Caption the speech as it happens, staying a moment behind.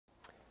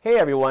Hey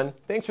everyone,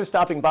 thanks for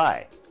stopping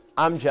by.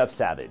 I'm Jeff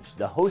Savage,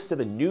 the host of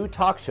a new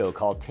talk show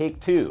called Take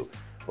Two,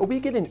 where we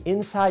get an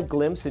inside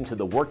glimpse into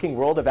the working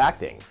world of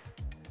acting.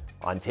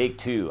 On Take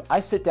Two,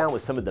 I sit down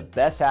with some of the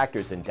best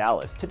actors in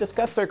Dallas to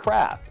discuss their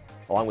craft,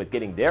 along with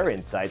getting their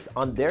insights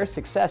on their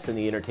success in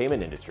the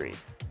entertainment industry.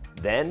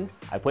 Then,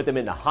 I put them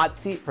in the hot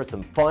seat for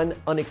some fun,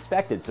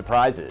 unexpected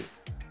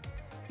surprises.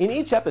 In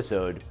each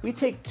episode, we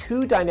take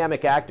two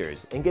dynamic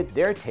actors and get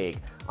their take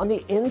on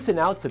the ins and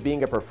outs of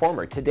being a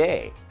performer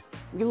today.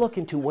 We look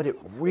into what it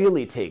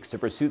really takes to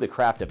pursue the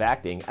craft of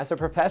acting as a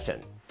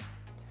profession.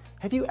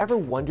 Have you ever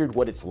wondered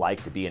what it's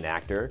like to be an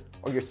actor,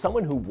 or you're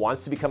someone who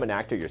wants to become an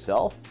actor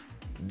yourself?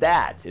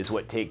 That is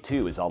what Take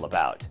Two is all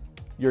about.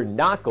 You're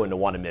not going to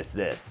want to miss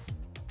this.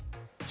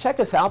 Check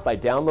us out by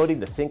downloading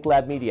the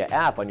SyncLab Media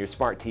app on your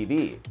smart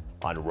TV,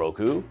 on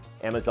Roku,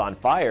 Amazon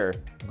Fire,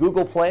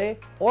 Google Play,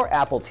 or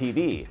Apple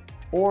TV,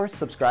 or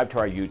subscribe to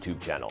our YouTube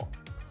channel.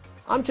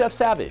 I'm Jeff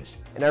Savage,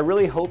 and I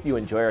really hope you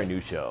enjoy our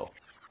new show.